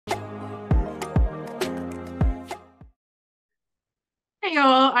Hi,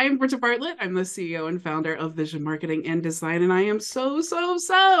 y'all. I'm Bridget Bartlett. I'm the CEO and founder of Vision Marketing and Design, and I am so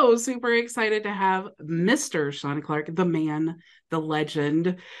super excited to have Mr. Shaun Clark, the man, the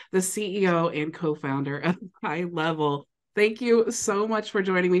legend, the CEO and co-founder of High Level. Thank you so much for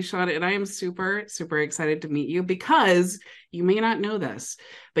joining me, Shaun, and I am super excited to meet you because you may not know this,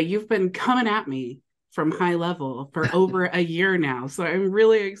 but you've been coming at me from High Level for over a year now, so I'm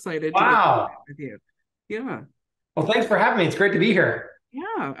really excited to get Wow. with you. Yeah. Well, thanks for having me. It's great to be here.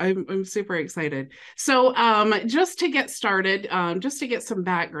 Yeah, I'm super excited. So, just to get started, just to get some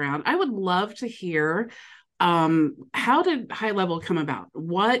background, I would love to hear, how did High Level come about?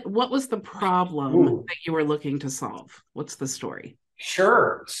 What was the problem Ooh, that you were looking to solve? What's the story?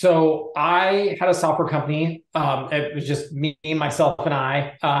 sure. So I had a software company. It was just me, myself, and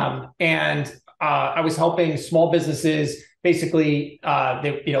I. I was helping small businesses. Basically,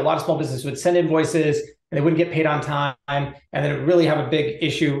 a lot of small businesses would send invoices and they wouldn't get paid on time, and then it would really have a big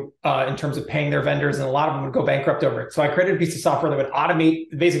issue in terms of paying their vendors, and a lot of them would go bankrupt over it. So I created a piece of software that would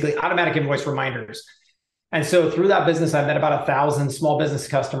automate basically automatic invoice reminders. And so through that business, I met about 1,000 small business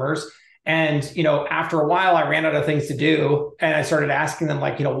customers. And after a while, I ran out of things to do, and I started asking them,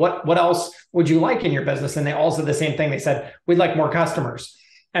 like, what else would you like in your business? And they all said the same thing. They said, we'd like more customers.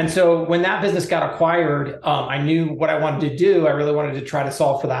 And so when that business got acquired, I knew what I wanted to do. I really wanted to try to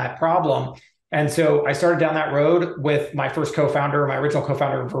solve for that problem. And so I started down that road with my first co-founder, my original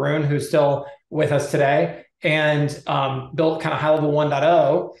co-founder, Varun, who's still with us today, and built kind of High Level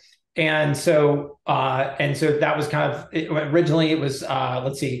 1.0. And so that was kind of originally it was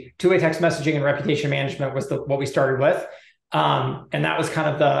let's see, two-way text messaging and reputation management was what we started with. And that was kind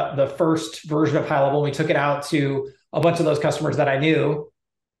of the first version of High Level. We took it out to a bunch of those customers that I knew.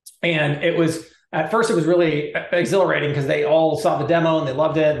 And it was, at first it was really exhilarating because they all saw the demo and they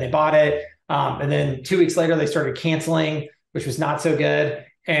loved it and they bought it. And then 2 weeks later, they started canceling, which was not so good.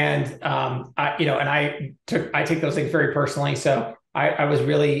 And I take those things very personally. So I was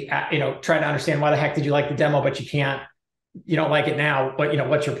really, trying to understand, why the heck did you like the demo, but you don't like it now, but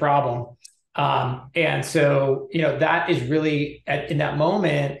what's your problem? And so, that is really in that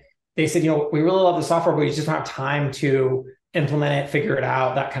moment, they said, we really love the software, but we just don't have time to implement it, figure it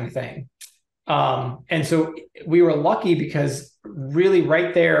out, that kind of thing. And so we were lucky because really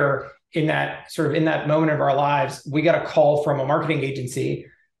right there in that moment of our lives, we got a call from a marketing agency,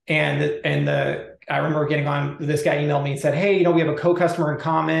 I remember getting on, this guy emailed me and said, hey, we have a co-customer in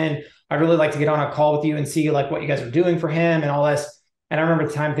common. I'd really like to get on a call with you and see like what you guys are doing for him and all this. And I remember at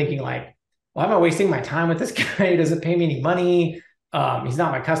the time thinking like, why am I wasting my time with this guy? He doesn't pay me any money. He's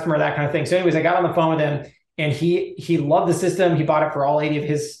not my customer, that kind of thing. So anyways, I got on the phone with him, and he loved the system. He bought it for all 80 of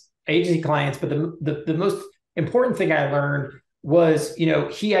his agency clients. But the most important thing I learned was,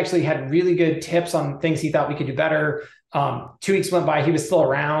 he actually had really good tips on things he thought we could do better. 2 weeks went by, he was still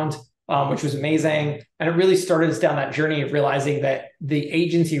around, which was amazing. And it really started us down that journey of realizing that the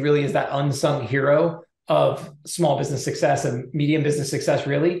agency really is that unsung hero of small business success and medium business success,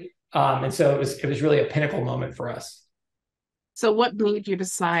 really. And so it was really a pinnacle moment for us. So, what made you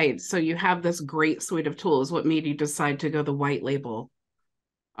decide? So, you have this great suite of tools. What made you decide to go the white label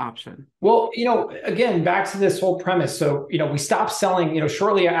option? Well, again, back to this whole premise. So, we stopped selling,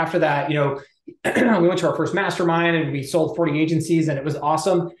 shortly after that, we went to our first mastermind and we sold 40 agencies, and it was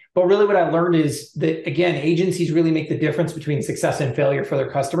awesome. But really what I learned is that, again, agencies really make the difference between success and failure for their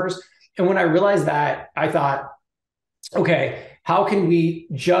customers. And when I realized that, I thought, okay, how can we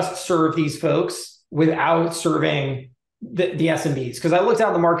just serve these folks without serving the SMBs? Because I looked out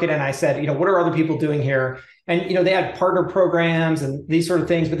in the market and I said, what are other people doing here? And they had partner programs and these sort of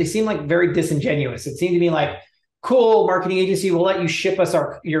things, but they seemed like very disingenuous. It seemed to me like, cool, marketing agency, we'll let you ship us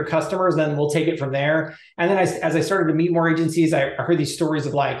your customers, then we'll take it from there. And then as I started to meet more agencies, I heard these stories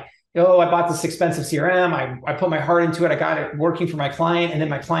of like, oh, I bought this expensive CRM. I put my heart into it. I got it working for my client. And then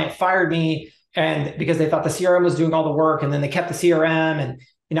my client fired me, and because they thought the CRM was doing all the work, and then they kept the CRM, and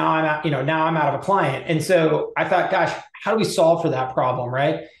now I'm out of a client. And so I thought, gosh, how do we solve for that problem,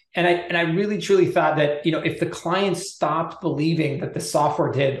 right? And I really truly thought that, if the clients stopped believing that the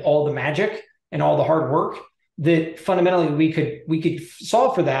software did all the magic and all the hard work, that fundamentally we could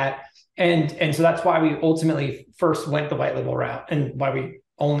solve for that. And so that's why we ultimately first went the white label route, and why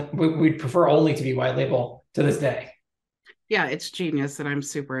we prefer only to be white label to this day. Yeah, it's genius, and I'm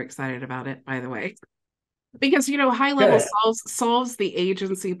super excited about it, by the way. Because high level Good. solves the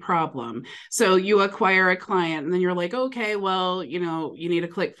agency problem. So you acquire a client and then you're like, okay, well, you need a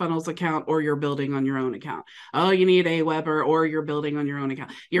ClickFunnels account or you're building on your own account. Oh, you need a Weber or you're building on your own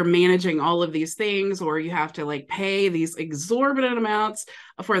account. You're managing all of these things, or you have to like pay these exorbitant amounts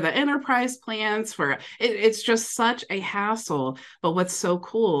for the enterprise plans for it's just such a hassle. But what's so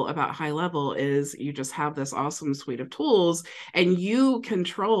cool about high level is you just have this awesome suite of tools, and you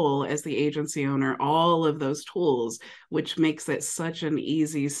control, as the agency owner, all of those tools, which makes it such an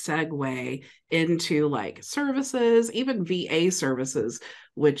easy segue into like services, even VA services,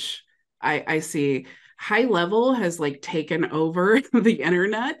 which I see high level has like taken over the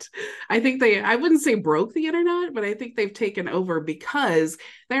internet. I wouldn't say broke the internet, but I think they've taken over because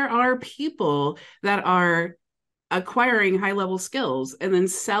there are people that are acquiring high level skills and then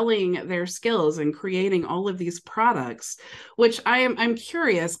selling their skills and creating all of these products, which I'm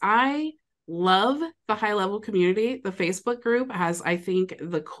curious. I love the high level community. The Facebook group has, I think,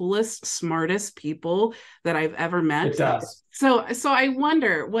 the coolest, smartest people that I've ever It met. does. So I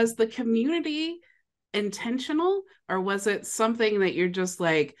wonder, was the community intentional, or was it something that you're just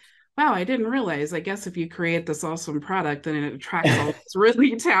like, wow, I didn't realize, I guess if you create this awesome product, then it attracts all these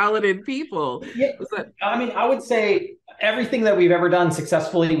really talented people? Yeah, Was that I mean, I would say everything that we've ever done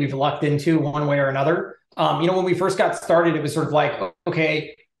successfully, we've lucked into one way or another. When we first got started, it was sort of like,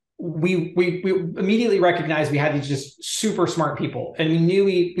 okay, we immediately recognized we had these just super smart people, and we knew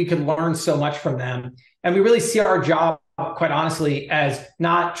we could learn so much from them. And we really see our job, quite honestly, as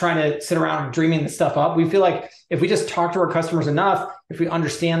not trying to sit around dreaming this stuff up. We feel like if we just talk to our customers enough, if we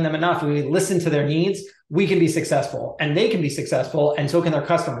understand them enough, if we listen to their needs, we can be successful and they can be successful, and so can their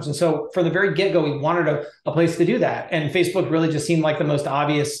customers. And so from the very get-go, we wanted a place to do that. And Facebook really just seemed like the most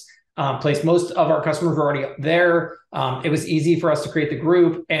obvious place. Most of our customers were already there. It was easy for us to create the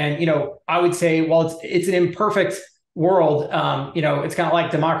group. And, I would say, well, it's an imperfect world. It's kind of like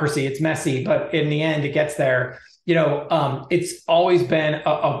democracy. It's messy, but in the end, it gets there. It's always been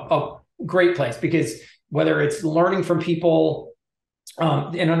a great place, because whether it's learning from people,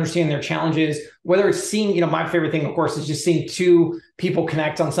 and understanding their challenges, whether it's seeing, my favorite thing, of course, is just seeing two people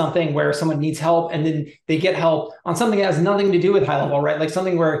connect on something where someone needs help and then they get help on something that has nothing to do with high level, right? Like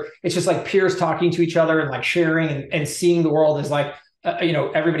something where it's just like peers talking to each other and like sharing and seeing the world as like,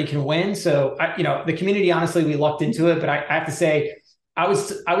 everybody can win. So, the community, honestly, we lucked into it, but I have to say, I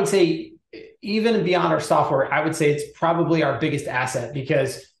would say even beyond our software, I would say it's probably our biggest asset,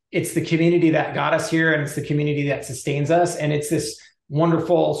 because it's the community that got us here, and it's the community that sustains us. And it's this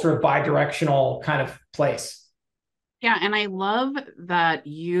wonderful sort of bi-directional kind of place. Yeah, and I love that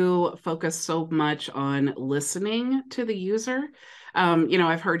you focus so much on listening to the user.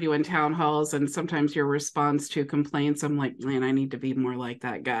 I've heard you in town halls, and sometimes your response to complaints, I'm like, man, I need to be more like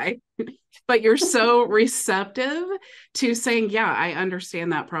that guy. But you're so receptive to saying, yeah, I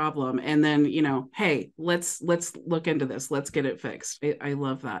understand that problem. And then, hey, let's look into this. Let's get it fixed. I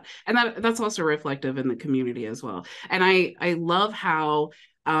love that. And that's also reflective in the community as well. And I love how,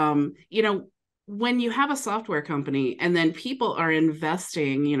 when you have a software company and then people are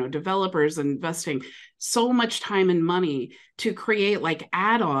investing, developers investing so much time and money to create like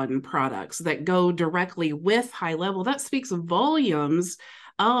add-on products that go directly with high level, that speaks volumes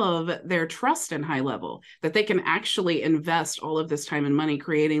of their trust in high level, that they can actually invest all of this time and money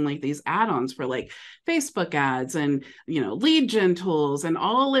creating like these add-ons for like Facebook ads and lead gen tools and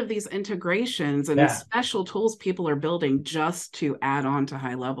all of these integrations and special tools people are building just to add on to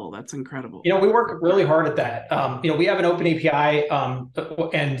high level. That's incredible. We work really hard at that. We have an open API,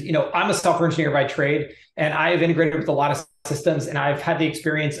 and I'm a software engineer by trade, and I have integrated with a lot of systems, and I've had the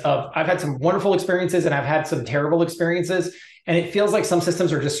experience of, I've had some wonderful experiences and I've had some terrible experiences. And it feels like some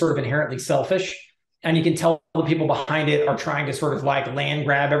systems are just sort of inherently selfish, and you can tell the people behind it are trying to sort of like land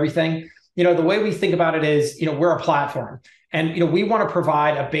grab everything. The way we think about it is, we're a platform, and, we want to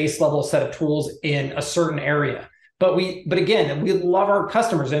provide a base level set of tools in a certain area. But again, we love our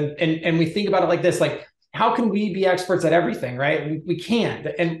customers, and we think about it like this, like, how can we be experts at everything, right? We can't,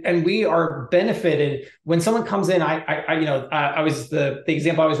 and we are benefited when someone comes in. I was the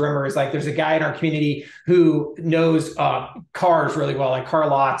example I always remember is like, there's a guy in our community who knows cars really well, like car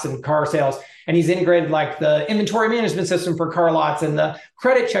lots and car sales, and he's integrated like the inventory management system for car lots and the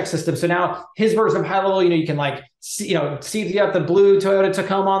credit check system. So now his version of high level, you can like see if you got the blue Toyota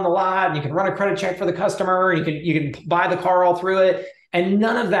Tacoma on the lot, and you can run a credit check for the customer, and you can buy the car all through it. And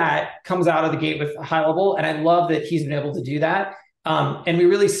none of that comes out of the gate with high level. And I love that he's been able to do that. And we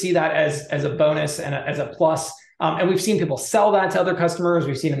really see that as a bonus and as a plus. And we've seen people sell that to other customers.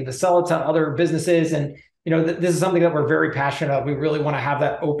 We've seen them to sell it to other businesses. And, this is something that we're very passionate about. We really want to have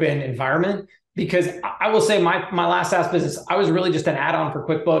that open environment. because I will say my last SaaS business, I was really just an add-on for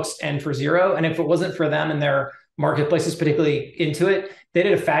QuickBooks and for Xero. And if it wasn't for them and their marketplaces, particularly Intuit, they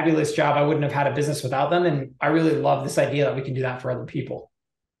did a fabulous job. I wouldn't have had a business without them. And I really love this idea that we can do that for other people.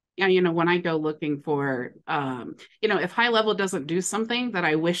 Yeah, when I go looking for, if High Level doesn't do something that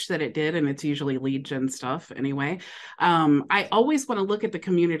I wish that it did, and it's usually lead gen stuff anyway, I always want to look at the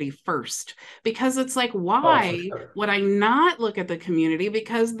community first, because it's like, Oh, for why sure. would I not look at the community?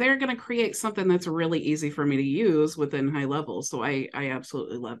 Because they're going to create something that's really easy for me to use within High Level. So I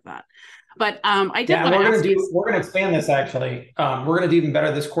absolutely love that. But I did Yeah, and want to ask you. we're gonna expand this actually. We're gonna do even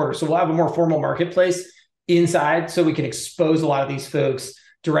better this quarter. So we'll have a more formal marketplace inside, so we can expose a lot of these folks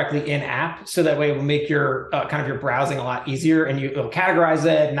directly in app. So that way, it will make your kind of your browsing a lot easier, and it'll categorize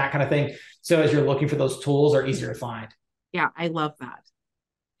it and that kind of thing. So as you're looking for those tools, are easier to find. Yeah, I love that,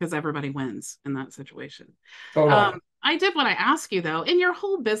 because everybody wins in that situation. Totally. I did want to ask you though, in your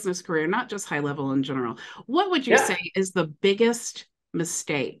whole business career, not just High Level in general, what would you Yeah. say is the biggest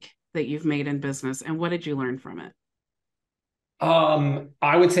mistake that you've made in business, and what did you learn from it?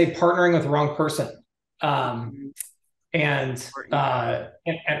 I would say partnering with the wrong person. Um, Mhm. and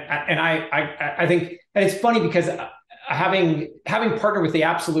I think, and it's funny because having partnered with the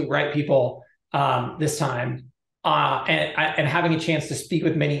absolute right people this time, and having a chance to speak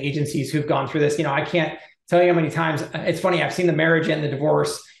with many agencies who've gone through this, I can't tell you how many times. It's funny. I've seen the marriage and the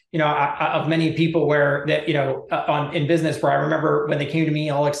divorce, of many people where that, on in business, where I remember when they came to me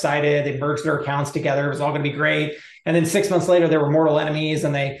all excited, they merged their accounts together, it was all going to be great. And then 6 months later, they were mortal enemies,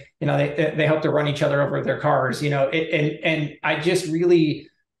 and they hope to run each other over with their cars. And I just really,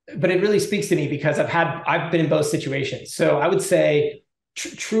 but it really speaks to me because I've been in both situations. So I would say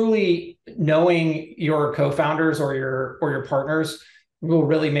truly knowing your co-founders or your partners will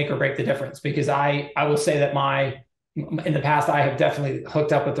really make or break the difference. Because I will say that in the past, I have definitely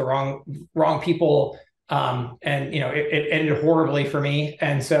hooked up with the wrong people. And it ended horribly for me.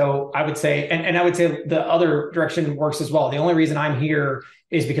 And so I would say, and I would say the other direction works as well. The only reason I'm here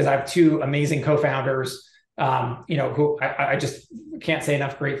is because I have two amazing co-founders, who I just can't say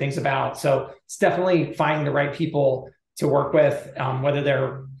enough great things about. So it's definitely finding the right people to work with, whether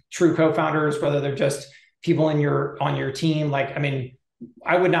they're true co-founders, whether they're just people on your team. Like, I mean,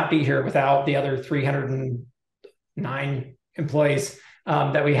 I would not be here without the other 309 employees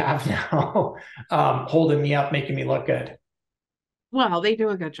that we have now, holding me up, making me look good. Well, they do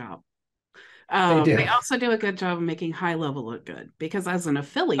a good job. They do. They also do a good job of making High Level look good, because as an I'm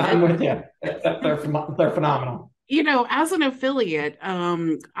affiliate, with you. They're phenomenal. as an affiliate,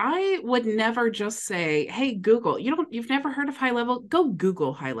 I would never just say, "Hey, Google." You've never heard of High Level? Go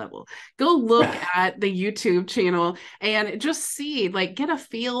Google High Level. Go look at the YouTube channel and just see, like, get a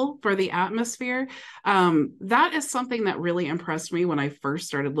feel for the atmosphere. That is something that really impressed me when I first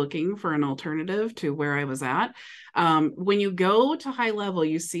started looking for an alternative to where I was at. When you go to High Level,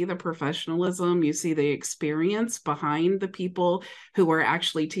 you see the professionalism, you see the experience behind the people who are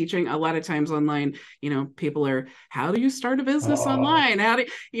actually teaching. A lot of times online, people are, how do you start a business Oh, online?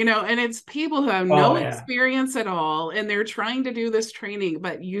 And it's people who have no oh yeah. experience at all, and they're trying to do this training,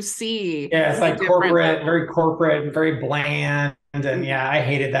 but you see Yeah, it's the like different level. very corporate and very bland. And Mhm. yeah, I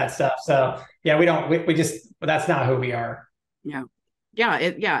hated that stuff. So yeah, we just, that's not who we are. Yeah.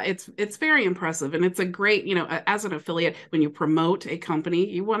 It's very impressive, and it's a great, as an affiliate, when you promote a company,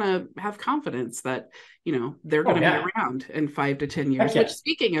 you want to have confidence that, they're going Oh to be yeah. around in 5 to 10 years. Heck Which, yeah.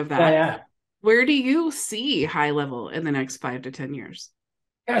 speaking of Yeah, that, yeah. where do you see High Level in the next 5 to 10 years?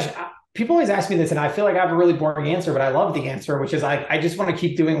 Gosh, people always ask me this, and I feel like I have a really boring answer, but I love the answer, which is I just want to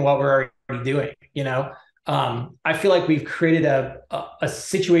keep doing what we're already doing. I feel like we've created a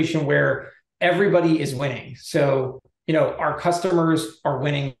situation where everybody is winning. So, our customers are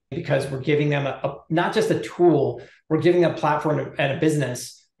winning because we're giving them not just a tool, we're giving a platform and a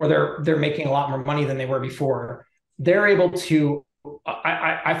business where they're making a lot more money than they were before. They're able to.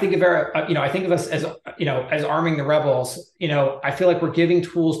 I think of I think of us as as arming the rebels. I feel like we're giving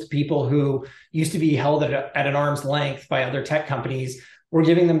tools to people who used to be held at an arm's length by other tech companies. We're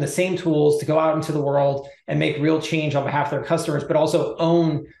giving them the same tools to go out into the world and make real change on behalf of their customers, but also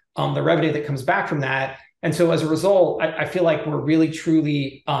own the revenue that comes back from that. And so as a result, I feel like we're really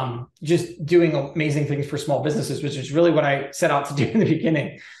truly just doing amazing things for small businesses, which is really what I set out to do in the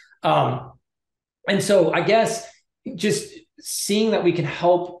beginning. Um, and so I guess just seeing that we can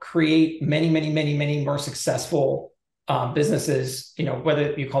help create many, many, many, many more successful businesses,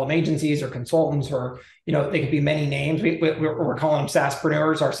 whether you call them agencies or consultants, or, they could be many names. We're calling them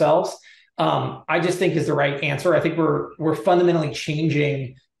SaaSpreneurs ourselves. I just think is the right answer. I think we're fundamentally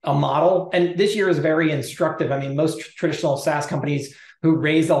changing a model. And this year is very instructive. I mean, most traditional SaaS companies who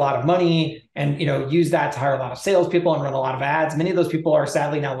raised a lot of money and, used that to hire a lot of salespeople and run a lot of ads. Many of those people are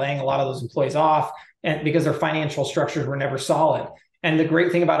sadly now laying a lot of those employees off, and because their financial structures were never solid. And the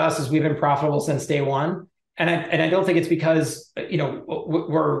great thing about us is we've been profitable since day one. And I don't think it's because,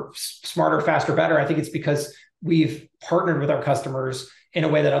 we're smarter, faster, better. I think it's because we've partnered with our customers in a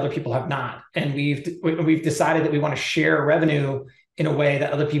way that other people have not. And we've decided that we want to share revenue in a way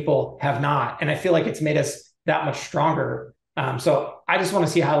that other people have not. And I feel like it's made us that much stronger. So I just want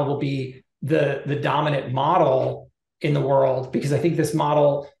to see how it will be the dominant model in the world, because I think this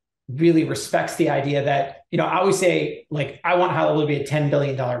model really respects the idea that, I always say, like, I want High Level to be a $10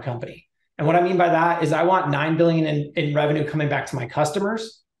 billion company. And what I mean by that is I want $9 billion in revenue coming back to my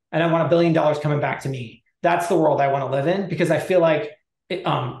customers, and I want $1 billion coming back to me. That's the world I want to live in, because I feel like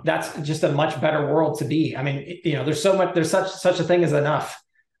that's just a much better world to be. I mean, there's such a thing as enough,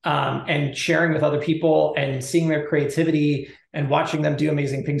 and sharing with other people and seeing their creativity and watching them do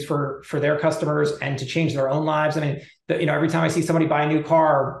amazing things for their customers and to change their own lives. I mean, every time I see somebody buy a new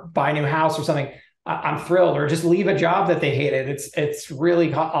car, or buy a new house or something, I'm thrilled, or just leave a job that they hated. It's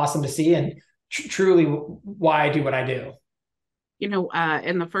really awesome to see, and truly why I do what I do. In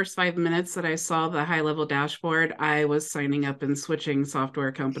the first 5 minutes that I saw the High Level dashboard, I was signing up and switching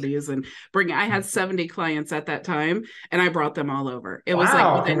software companies and I had 70 clients at that time, and I brought them all over. It was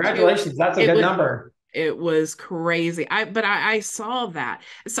like, congratulations. That's a good number. It was crazy. I saw that.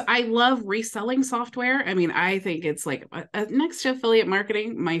 So I love reselling software. I mean, I think it's like next to affiliate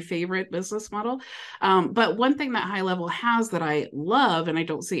marketing, my favorite business model. But one thing that High Level has that I love, and I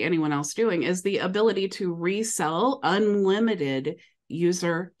don't see anyone else doing, is the ability to resell unlimited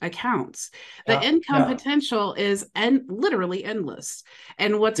user accounts. The income potential is literally endless.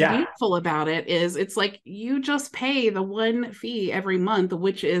 And what's beautiful about it is it's like you just pay the one fee every month,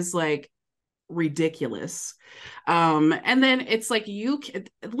 which is like ridiculous. And then it's like you can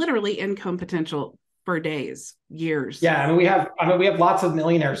literally income potential for days, years. Yeah. I mean, we have lots of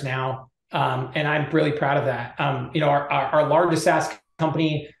millionaires now. And I'm really proud of that. Our largest SaaS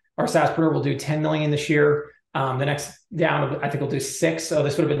company, our SaaSpreneur, will do 10 million this year. The next down, I think, will do 6. So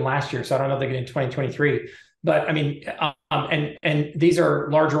this would have been last year. So I don't know if they get in 2023, but I mean, and these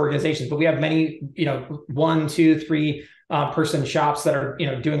are larger organizations, but we have many, 1, 2, 3 person shops that are,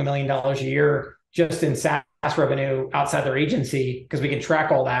 doing $1 million a year just in SaaS revenue outside their agency, because we can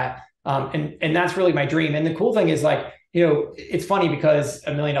track all that. And that's really my dream. And the cool thing is, like, it's funny because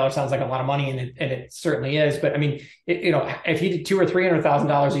 $1 million sounds like a lot of money, and it certainly is. But I mean, if you did $200,000 or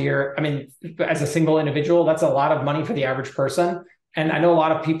 $300,000 a year, I mean, as a single individual, that's a lot of money for the average person. And I know a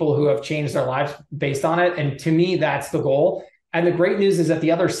lot of people who have changed their lives based on it. And to me, that's the goal. And the great news is that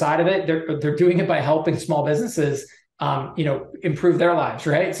the other side of it, they're doing it by helping small businesses improve their lives,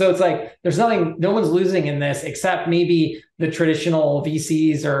 right? So it's like, no one's losing in this, except maybe the traditional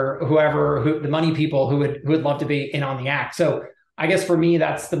VCs or whoever, the money people who would love to be in on the act. So I guess for me,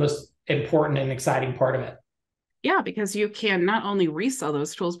 that's the most important and exciting part of it. Yeah, because you can not only resell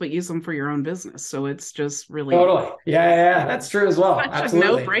those tools, but use them for your own business. So it's just really totally. Yeah, that's true as well.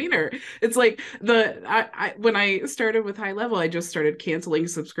 Absolutely. A no-brainer. It's like when I started with High Level, I just started canceling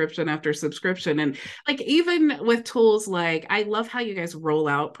subscription after subscription. And like, even with tools, like, I love how you guys roll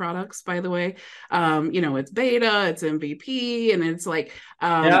out products, by the way. It's beta, it's MVP, and it's like,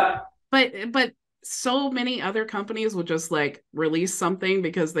 but so many other companies will just like release something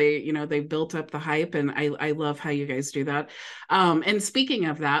because they built up the hype, and I love how you guys do that. And speaking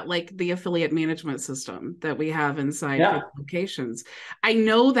of that, like the affiliate management system that we have inside locations, I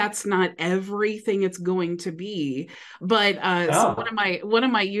know that's not everything it's going to be, but so one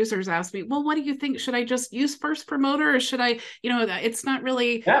of my users asked me, well, what do you think? Should I just use First Promoter, or should I, it's not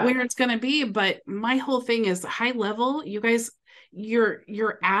really where it's going to be. But my whole thing is High Level, you guys,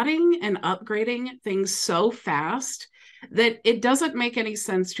 you're adding and upgrading things so fast that it doesn't make any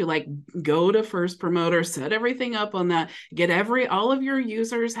sense to like go to First Promoter, set everything up on that, get all of your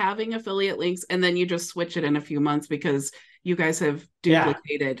users having affiliate links, and then you just switch it in a few months because you guys have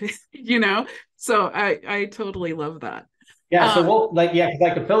duplicated, So I totally love that. Yeah. So we'll like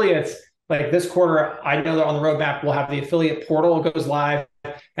affiliates, like this quarter, I know that on the roadmap, we'll have the affiliate portal goes live.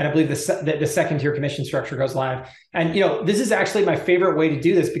 And I believe the second tier commission structure goes live. And, this is actually my favorite way to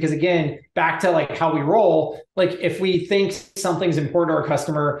do this, because again, back to like how we roll, like if we think something's important to our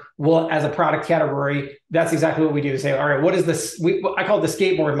customer, well, as a product category, that's exactly what we do. Say, all right, what is this? I call it the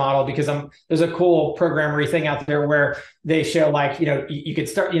skateboard model, because there's a cool programmery thing out there where they show like, you could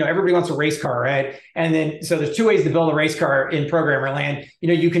start, everybody wants a race car, right? And then, so there's 2 ways to build a race car in programmer land.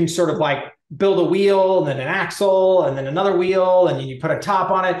 You can sort of like build a wheel and then an axle and then another wheel and then you put a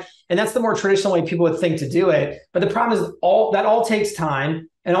top on it. And that's the more traditional way people would think to do it. But the problem is all takes time.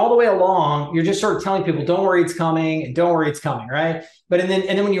 And all the way along, you're just sort of telling people, don't worry, it's coming, and don't worry, it's coming, right? But and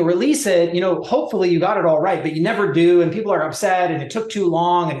then when you release it, hopefully you got it all right, but you never do, and people are upset, and it took too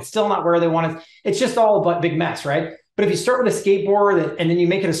long, and it's still not where they want it. It's just all a big mess, right? But if you start with a skateboard and then you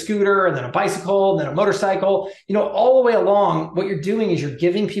make it a scooter and then a bicycle and then a motorcycle, all the way along, what you're doing is you're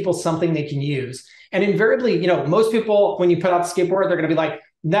giving people something they can use. And invariably, most people, when you put out the skateboard, they're going to be like,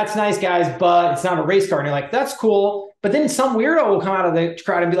 that's nice, guys, but it's not a race car. And you're like, that's cool. But then some weirdo will come out of the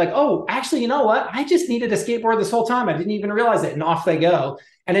crowd and be like, oh, actually, you know what? I just needed a skateboard this whole time. I didn't even realize it. And off they go.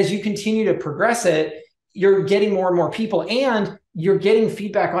 And as you continue to progress it, you're getting more and more people and you're getting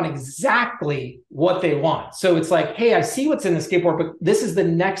feedback on exactly what they want. So it's like, hey, I see what's in the skateboard, but this is the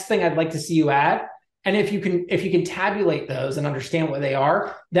next thing I'd like to see you add. And if you can tabulate those and understand what they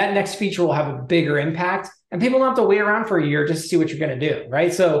are, that next feature will have a bigger impact. And people don't have to wait around for a year just to see what you're going to do,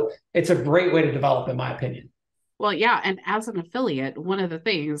 right? So it's a great way to develop, in my opinion. Well, yeah. And as an affiliate, one of the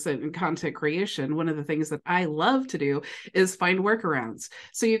things in content creation, one of the things that I love to do is find workarounds.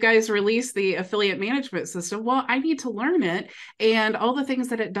 So you guys release the affiliate management system. Well, I need to learn it. And all the things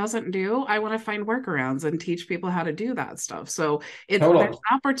that it doesn't do, I want to find workarounds and teach people how to do that stuff. So there's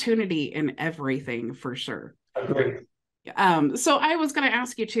opportunity in everything for sure. Agreed. So I was going to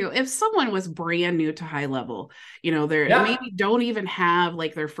ask you too, if someone was brand new to high level, they're maybe don't even have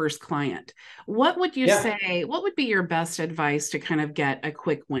like their first client, what would you say, what would be your best advice to kind of get a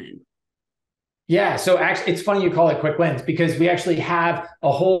quick win? Yeah. So actually, it's funny you call it quick wins because we actually have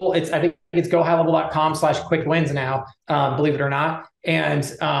a whole, I think it's gohighlevel.com/quick wins now, believe it or not. And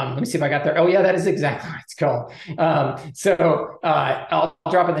let me see if I got there. Oh yeah, that is exactly what it's called. I'll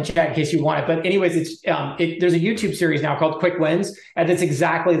drop it in the chat in case you want it. But anyways, there's a YouTube series now called Quick Wins, and it's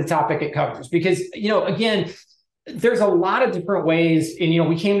exactly the topic it covers because, again, there's a lot of different ways. And,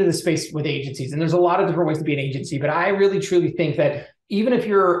 we came to this space with agencies and there's a lot of different ways to be an agency, but I really truly think that even if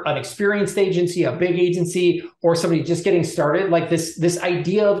you're an experienced agency, a big agency, or somebody just getting started, like this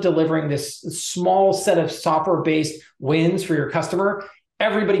idea of delivering this small set of software-based wins for your customer,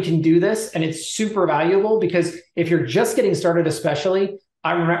 everybody can do this. And it's super valuable because if you're just getting started, especially,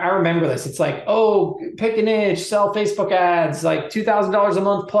 I remember this. It's like, oh, pick a niche, sell Facebook ads, like $2,000 a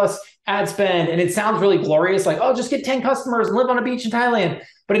month plus ad spend. And it sounds really glorious. Like, oh, just get 10 customers and live on a beach in Thailand.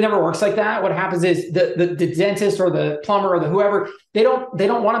 But it never works like that. What happens is the dentist or the plumber or the whoever, they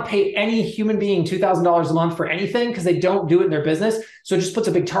don't want to pay any human being $2,000 a month for anything because they don't do it in their business. So it just puts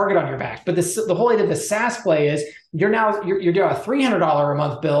a big target on your back. But the whole idea of the SaaS play is you're doing a $300 a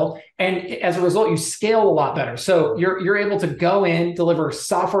month bill. And as a result, you scale a lot better. So you're able to go in, deliver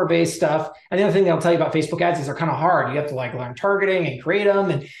software-based stuff. And the other thing they'll tell you about Facebook ads is they're kind of hard. You have to learn targeting and create them,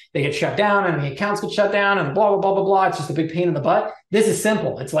 and they get shut down, and the accounts get shut down, and blah, blah, blah, blah, blah. It's just a big pain in the butt. This is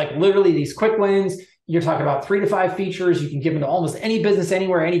simple. It's like literally these quick wins. You're talking about 3 to 5 features. You can give them to almost any business,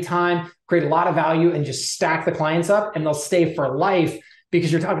 anywhere, anytime, create a lot of value, and just stack the clients up, and they'll stay for life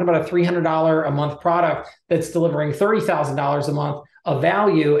because you're talking about a $300 a month product that's delivering $30,000 a month of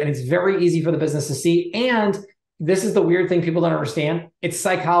value. And it's very easy for the business to see. And this is the weird thing people don't understand. It's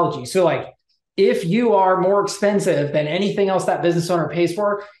psychology. So if you are more expensive than anything else that business owner pays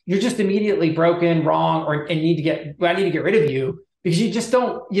for, you're just immediately broken, wrong, I need to get rid of you because you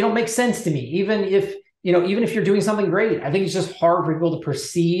don't make sense to me. Even if you're doing something great, I think it's just hard for people to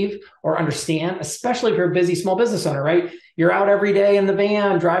perceive or understand, especially if you're a busy small business owner, right? You're out every day in the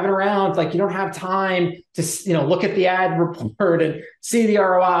van driving around. Like you don't have time to, look at the ad report and see the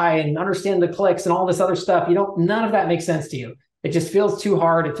ROI and understand the clicks and all this other stuff. None of that makes sense to you. It just feels too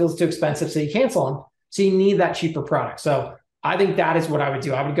hard. It feels too expensive. So you cancel them. So you need that cheaper product. So I think that is what I would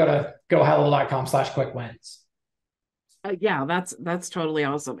do. I would go to gohighlevel.com/quick wins. Yeah, that's totally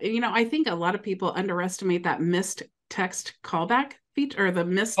awesome. And, I think a lot of people underestimate that missed text callback feature or the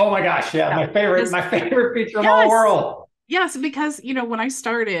missed. Oh my gosh. Yeah. My favorite feature in the whole world. Yes, because, when I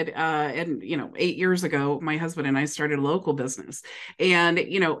started, 8 years ago, my husband and I started a local business, and,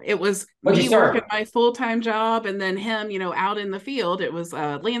 it was me working my full-time job and then him, out in the field. It was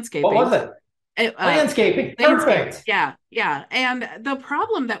landscaping. What was it? Landscaping. Perfect. Yeah. And the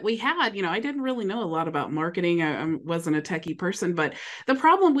problem that we had, I didn't really know a lot about marketing. I wasn't a techie person, but the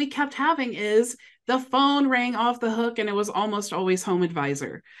problem we kept having is the phone rang off the hook and it was almost always Home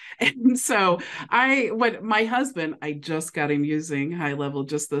Advisor. And so my husband, I just got him using High Level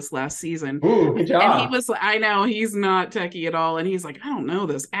just this last season. Ooh, good job. And I know he's not techie at all. And he's like, I don't know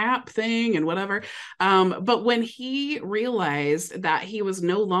this app thing and whatever. But when he realized that he was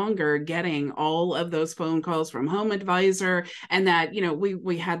no longer getting all of those phone calls from Home Advisor user, and that, you know,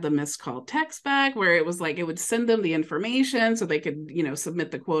 we had the missed call text back where it was like it would send them the information so they could, you know,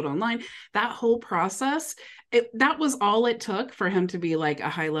 submit the quote online. That whole process, that was all it took for him to be like a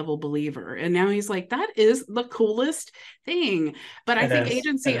high level believer. And now he's like, that is the coolest thing. But I think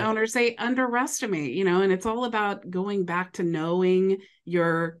agency owners, they underestimate, you know, and it's all about going back to knowing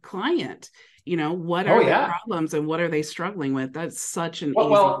your client. You know, what are their problems and what are they struggling with? That's such an easy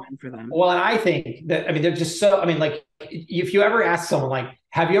one for them. Well, and I think that, I mean, they're just so, I mean, like, if you ever ask someone, like,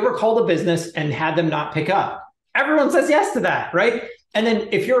 have you ever called a business and had them not pick up? Everyone says yes to that, right? And then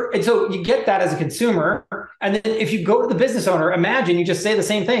and so you get that as a consumer. And then if you go to the business owner, imagine you just say the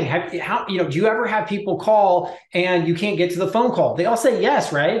same thing. Do you ever have people call and you can't get to the phone call? They all say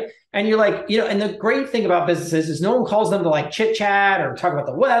yes, right? And you're like, you know, and the great thing about businesses is no one calls them to like chit chat or talk about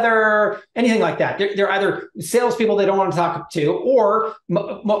the weather, anything like that. They're either salespeople they don't want to talk to, or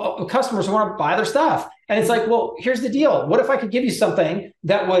customers who want to buy their stuff. And it's like, well, here's the deal. What if I could give you something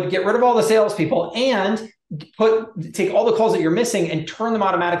that would get rid of all the salespeople and take all the calls that you're missing and turn them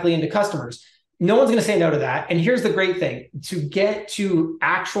automatically into customers? No one's going to say no to that. And here's the great thing, to get to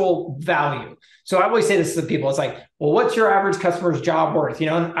actual value. So I always say this to people. It's like, well, what's your average customer's job worth? You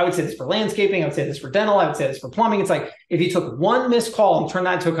know, and I would say this for landscaping. I would say this for dental. I would say this for plumbing. It's like, if you took one missed call and turned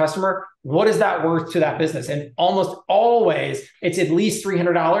that into a customer, what is that worth to that business? And almost always it's at least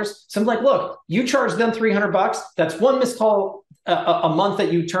 $300. So I'm like, look, you charge them $300. That's one missed call a month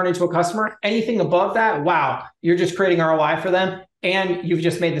that you turn into a customer. Anything above that, wow, you're just creating ROI for them. And you've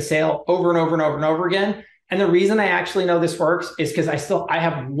just made the sale over and over and over and over again. And the reason I actually know this works is because I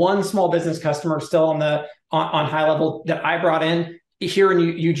have one small business customer still on high level that I brought in here in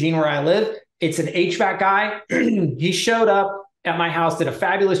Eugene, where I live. It's an HVAC guy. He showed up at my house, did a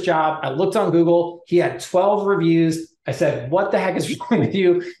fabulous job. I looked on Google. He had 12 reviews. I said, what the heck is wrong with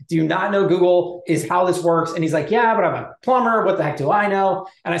you? Do you not know Google is how this works? And he's like, yeah, but I'm a plumber. What the heck do I know?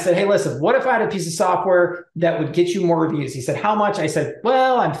 And I said, hey, listen, what if I had a piece of software that would get you more reviews? He said, how much? I said,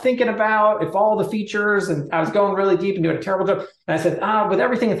 well, I'm thinking about if all the features, and I was going really deep and doing a terrible job. And I said, with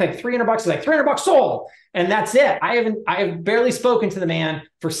everything, it's like $300. He's like, $300 sold. And that's it. I have barely spoken to the man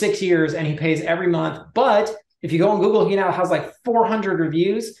for 6 years, and he pays every month. But if you go on Google, he now has like 400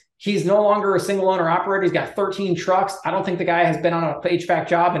 reviews. He's no longer a single owner operator. He's got 13 trucks. I don't think the guy has been on a HVAC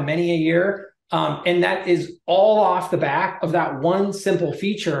job in many a year. And that is all off the back of that one simple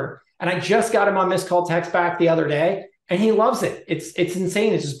feature. And I just got him on missed call text back the other day, and he loves it. It's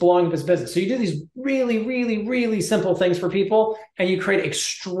insane. It's just blowing up his business. So you do these really, really, really simple things for people, and you create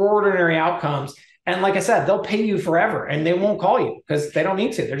extraordinary outcomes. And like I said, they'll pay you forever, and they won't call you because they don't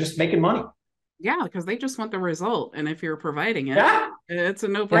need to. They're just making money. Yeah, because they just want the result. And if you're providing it, it's a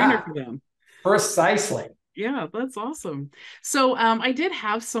no-brainer for them. Precisely. Yeah, that's awesome. So I did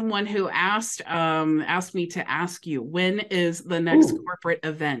have someone who asked me to ask you, when is the next corporate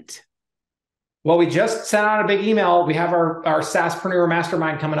event? Well, we just sent out a big email. We have our SaaSpreneur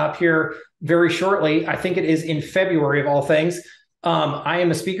Mastermind coming up here very shortly. I think it is in February of all things. I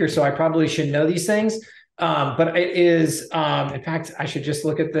am a speaker, so I probably should know these things. But it is, in fact, I should just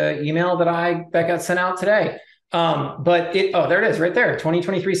look at the email that got sent out today. But there it is right there,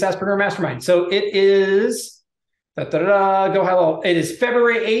 2023 SaaSpreneur Mastermind. So it is, go high level. It is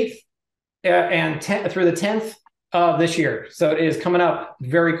February 8th and through the 10th of this year. So it is coming up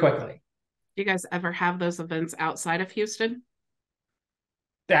very quickly. Do you guys ever have those events outside of Houston?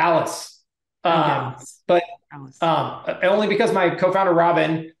 Dallas. But only because my co-founder,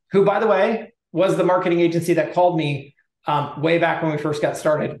 Robin, who, by the way, was the marketing agency that called me way back when we first got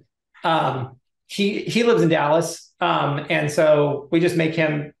started. He lives in Dallas. And so we make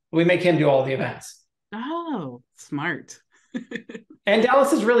him do all the events. Oh, smart. And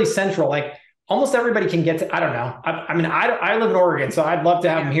Dallas is really central. Like almost everybody can get to, I don't know. I live in Oregon, so I'd love to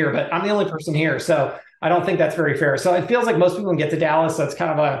have him here, but I'm the only person here. So I don't think that's very fair. So it feels like most people can get to Dallas. So it's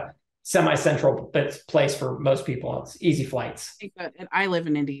kind of a semi-central place for most people. It's easy flights. And I live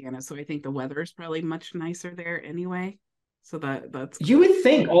in Indiana, so I think the weather is probably much nicer there anyway. So that's cool. You would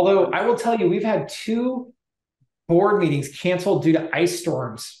think, although I will tell you, we've had 2 board meetings canceled due to ice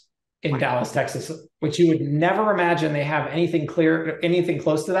storms in Dallas, Texas, which you would never imagine they have anything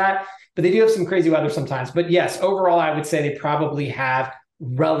close to that. But they do have some crazy weather sometimes. But yes, overall, I would say they probably have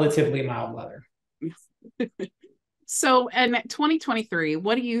relatively mild weather. So in 2023,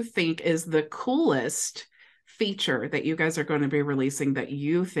 what do you think is the coolest feature that you guys are going to be releasing that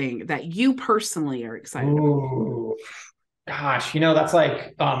you think that you personally are excited about? Gosh, that's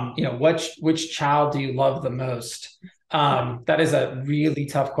like, which child do you love the most? That is a really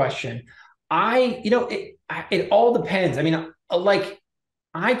tough question. It all depends. I mean,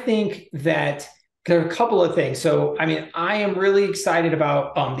 I think that There are a couple of things. So, I mean, I am really excited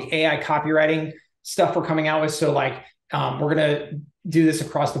about the AI copywriting stuff we're coming out with. So, like, we're gonna do this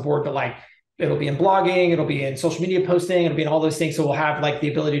across the board, but like, it'll be in blogging, it'll be in social media posting, it'll be in all those things. So we'll have like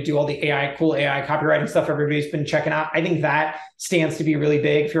the ability to do all the cool AI copywriting stuff everybody's been checking out. I think that stands to be really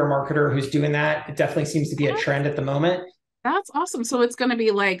big if you're a marketer who's doing that. It definitely seems to be a trend at the moment. That's awesome. So it's going to be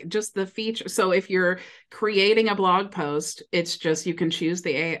like just the feature. So if you're creating a blog post, it's just you can choose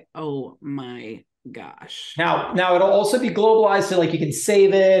the A. Oh my gosh. Now it'll also be globalized, so like you can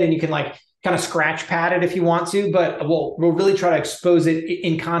save it and you can like kind of scratch pad it if you want to, but we'll really try to expose it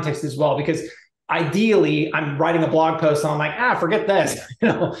in context as well, because ideally I'm writing a blog post and I'm like, forget this.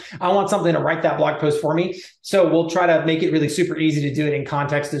 I want something to write that blog post for me. So we'll try to make it really super easy to do it in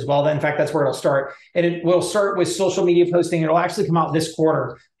context as well. In fact, that's where it'll start. And it will start with social media posting. It'll actually come out this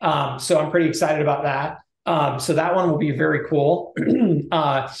quarter. So I'm pretty excited about that. So that one will be very cool. Then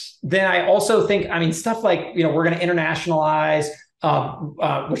I also think, I mean, stuff like, we're going to internationalize,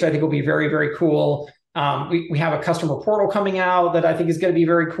 which I think will be very, very cool. We have a customer portal coming out that I think is going to be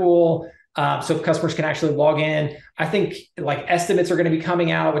very cool. So if customers can actually log in, I think like estimates are going to be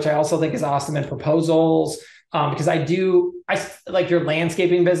coming out, which I also think is awesome, and proposals, because I like your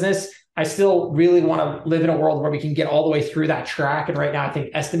landscaping business. I still really want to live in a world where we can get all the way through that track. And right now, I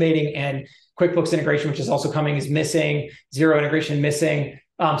think estimating and QuickBooks integration, which is also coming, is missing. Xero integration missing.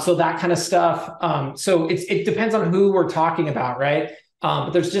 So that kind of stuff. So it depends on who we're talking about, right?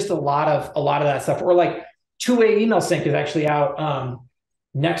 But there's just a lot of that stuff. Or like two-way email sync is actually out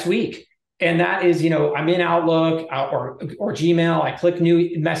next week. And that is, I'm in Outlook or Gmail. I click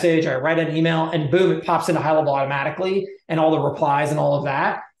new message, I write an email, and boom, it pops into high level automatically, and all the replies and all of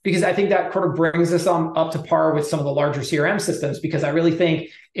that. Because I think that kind of brings us up to par with some of the larger CRM systems. Because I really think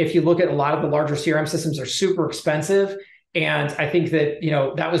if you look at a lot of the larger CRM systems, are super expensive, and I think that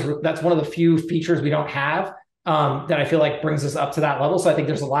that's one of the few features we don't have that I feel like brings us up to that level. So I think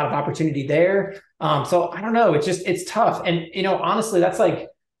there's a lot of opportunity there. So I don't know. It's tough, and honestly, that's like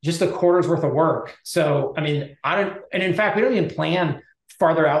just a quarter's worth of work. So, I mean, and in fact, we don't even plan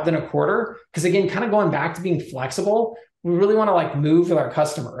farther out than a quarter, because again, kind of going back to being flexible, we really want to like move with our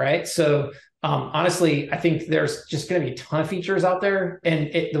customer, right? So honestly, I think there's just going to be a ton of features out there,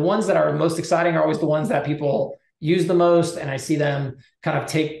 and the ones that are most exciting are always the ones that people use the most. And I see them kind of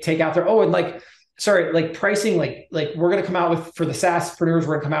take out their, and like pricing, like we're going to come out with, for the SaaSpreneurs,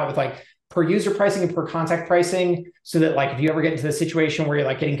 we're going to come out with like per user pricing and per contact pricing, so that like if you ever get into the situation where you're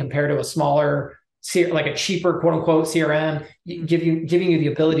like getting compared to a smaller, like a cheaper quote unquote CRM, giving you the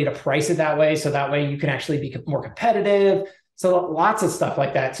ability to price it that way, so that way you can actually be more competitive. So lots of stuff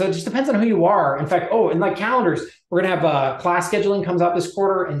like that. So it just depends on who you are. In fact, and like calendars, we're gonna have class scheduling comes out this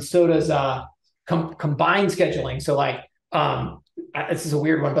quarter, and so does combined scheduling. So like this is a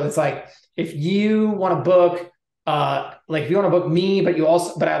weird one, but it's like if you want to book. Like if you want to book me, but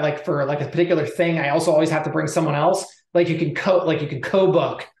I like for like a particular thing, I also always have to bring someone else. Like you can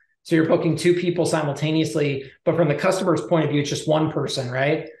co-book. So you're booking two people simultaneously, but from the customer's point of view, it's just one person,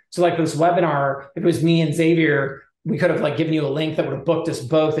 right? So like for this webinar, if it was me and Xavier, we could have like given you a link that would have booked us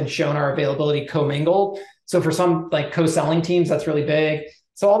both and shown our availability commingled. So for some like co-selling teams, that's really big.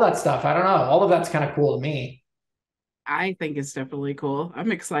 So all that stuff, I don't know. All of that's kind of cool to me. I think it's definitely cool.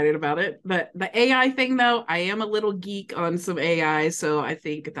 I'm excited about it. But the AI thing, though, I am a little geek on some AI, so I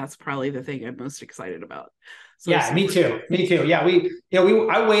think that's probably the thing I'm most excited about. So yeah, me too. Yeah,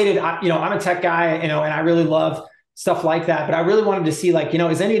 I waited. I'm a tech guy, and I really love stuff like that. But I really wanted to see, like,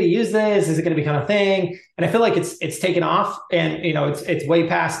 is anybody use this? Is it going to become a thing? And I feel like it's taken off, and it's way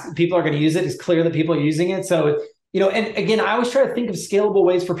past people are going to use it. It's clear that people are using it. So and again, I always try to think of scalable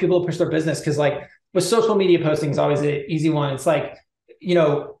ways for people to push their business, because like with social media posting is always an easy one. It's like,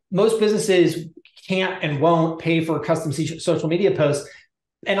 most businesses can't and won't pay for custom social media posts.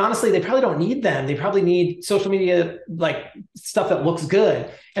 And honestly, they probably don't need them. They probably need social media, like stuff that looks good.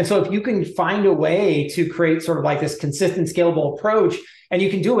 And so if you can find a way to create sort of like this consistent, scalable approach, and you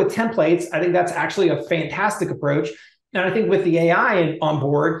can do it with templates, I think that's actually a fantastic approach. And I think with the AI on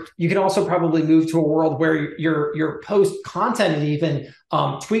board, you can also probably move to a world where your post content is even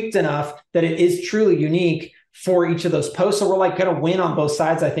tweaked enough that it is truly unique for each of those posts. So we're like going to win on both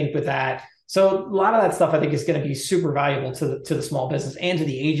sides, I think, with that. So a lot of that stuff, I think, is going to be super valuable to the small business and to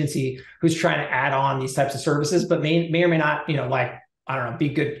the agency who's trying to add on these types of services, but may or may not, be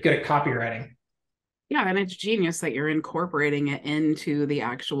good at copywriting. Yeah, and it's genius that you're incorporating it into the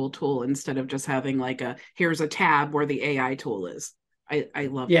actual tool instead of just having like here's a tab where the AI tool is. I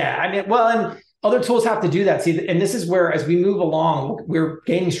love that. Yeah, I mean, well, and other tools have to do that. See, and this is where, as we move along, we're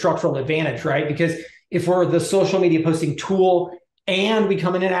gaining structural advantage, right? Because if we're the social media posting tool and we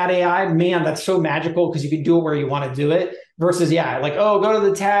come in and add AI, man, that's so magical because you can do it where you want to do it versus, yeah, like, oh, go to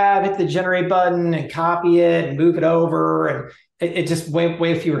the tab, hit the generate button and copy it and move it over. And it just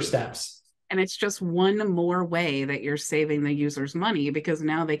way fewer steps. And it's just one more way that you're saving the user's money because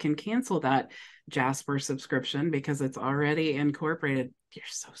now they can cancel that Jasper subscription because it's already incorporated. You're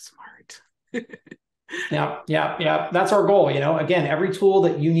so smart. Yeah. That's our goal. Again, every tool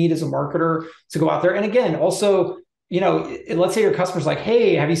that you need as a marketer to go out there. And again, also, let's say your customer's like,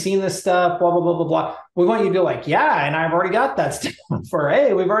 hey, have you seen this stuff? Blah, blah, blah, blah, blah. We want you to be like, yeah, and I've already got that stuff for,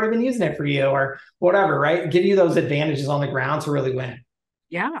 hey, we've already been using it for you or whatever, right? Give you those advantages on the ground to really win.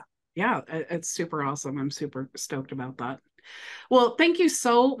 Yeah. It's super awesome. I'm super stoked about that. Well, thank you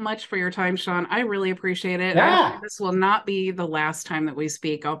so much for your time, Shaun. I really appreciate it. Yeah. This will not be the last time that we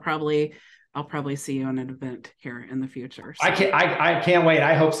speak. I'll probably see you on an event here in the future. So. I can't wait.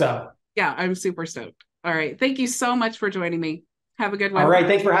 I hope so. Yeah, I'm super stoked. All right. Thank you so much for joining me. Have a good one. All right.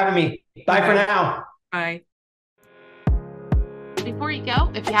 Thanks for having me. Bye for now. Bye. Before you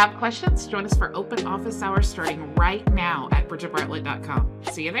go, if you have questions, join us for open office hours starting right now at bridgetbartlett.com.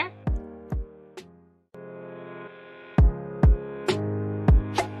 See you there.